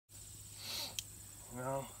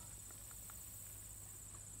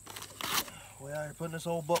We out here putting this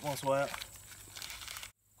old buck muscle out.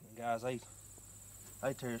 And guys,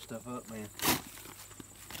 they tear stuff up, man.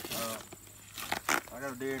 I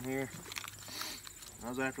got a deer in here. I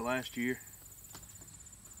was after last year,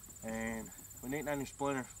 and we nicknamed him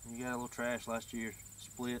Splinter. He got a little trash last year,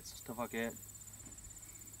 splits, stuff like that.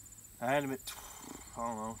 I had him at, I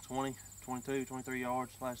don't know, 20, 22, 23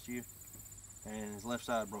 yards last year, and his left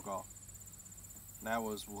side broke off. And that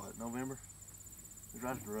was what, November? It was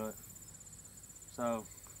right at the rut. So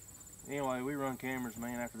anyway, we run cameras,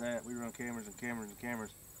 man. After that, we run cameras and cameras and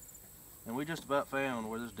cameras, and we just about found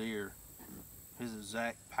where this deer, his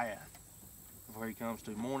exact path of where he comes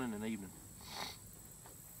to morning and evening.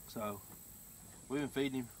 So we've been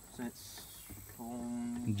feeding him since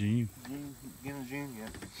June. Beginning of June, yeah.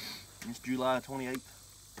 It's July 28th.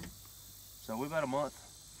 So we're about a month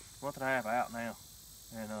and a half out now,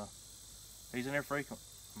 and he's in there frequent.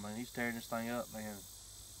 I mean, he's tearing this thing up, man.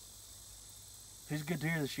 He's a good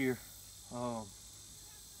deer this year. We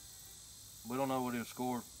don't know what he'll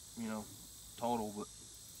score, you know, total, but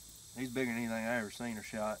he's bigger than anything I ever seen or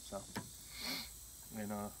shot. So,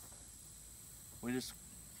 and we just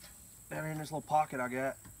down here in this little pocket I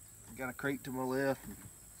got a creek to my left, and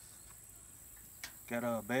got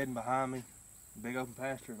a bedding behind me, big open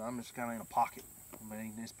pasture, and I'm just kind of in a pocket. I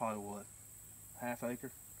mean, it's probably what, half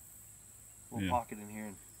acre, little pocket in here,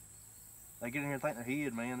 and they get in here and think they're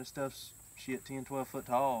hid, man. This stuff's shit 10, 12 foot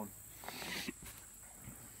tall. And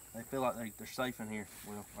they feel like they're safe in here.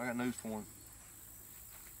 Well, I got news for him.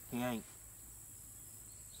 He ain't.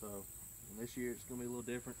 So this year it's gonna be a little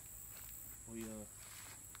different. We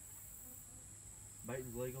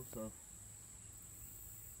baiting's legal, so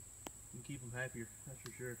you can keep them happier, that's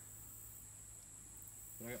for sure.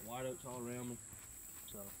 But I got white oaks all around me,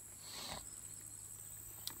 so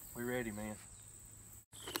we ready, man.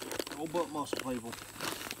 Old buck muscle, people.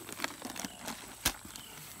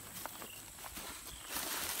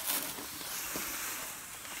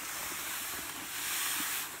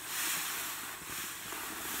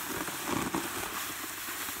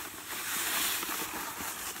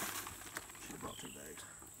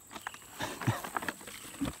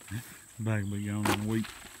 Bag will be gone in a week.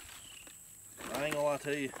 I ain't gonna lie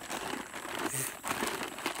to you.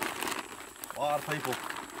 A lot of people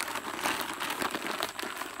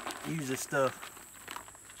use this stuff,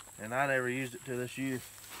 and I never used it till this year.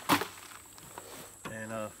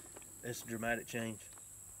 And it's a dramatic change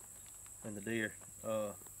in the deer.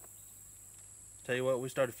 Tell you what, we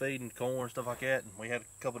started feeding corn and stuff like that, and we had a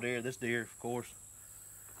couple deer. This deer, of course,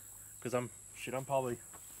 because I'm probably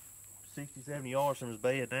 60, 70 yards from his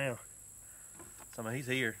bed now. So I mean, he's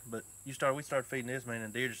here, but we started feeding this, man,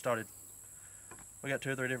 and deer just started. We got 2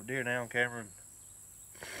 or 3 different deer now on camera,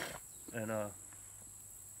 and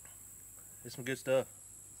it's some good stuff.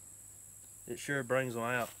 It sure brings them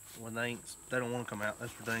out when they don't want to come out.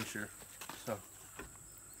 That's for dang sure. So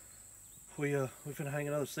we finna hang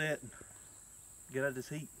another set and get out of this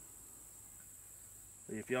heat.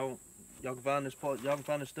 If y'all can find this part, y'all can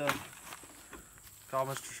find this stuff. Call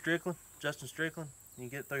Mr. Strickland, Justin Strickland. You can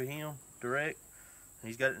get it through him direct.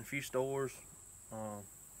 He's got it in a few stores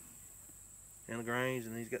in LaGrange,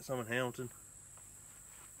 and he's got some in Hamilton.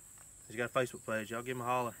 He's got a Facebook page. Y'all give him a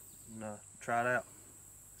holler and try it out.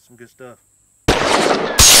 Some good stuff.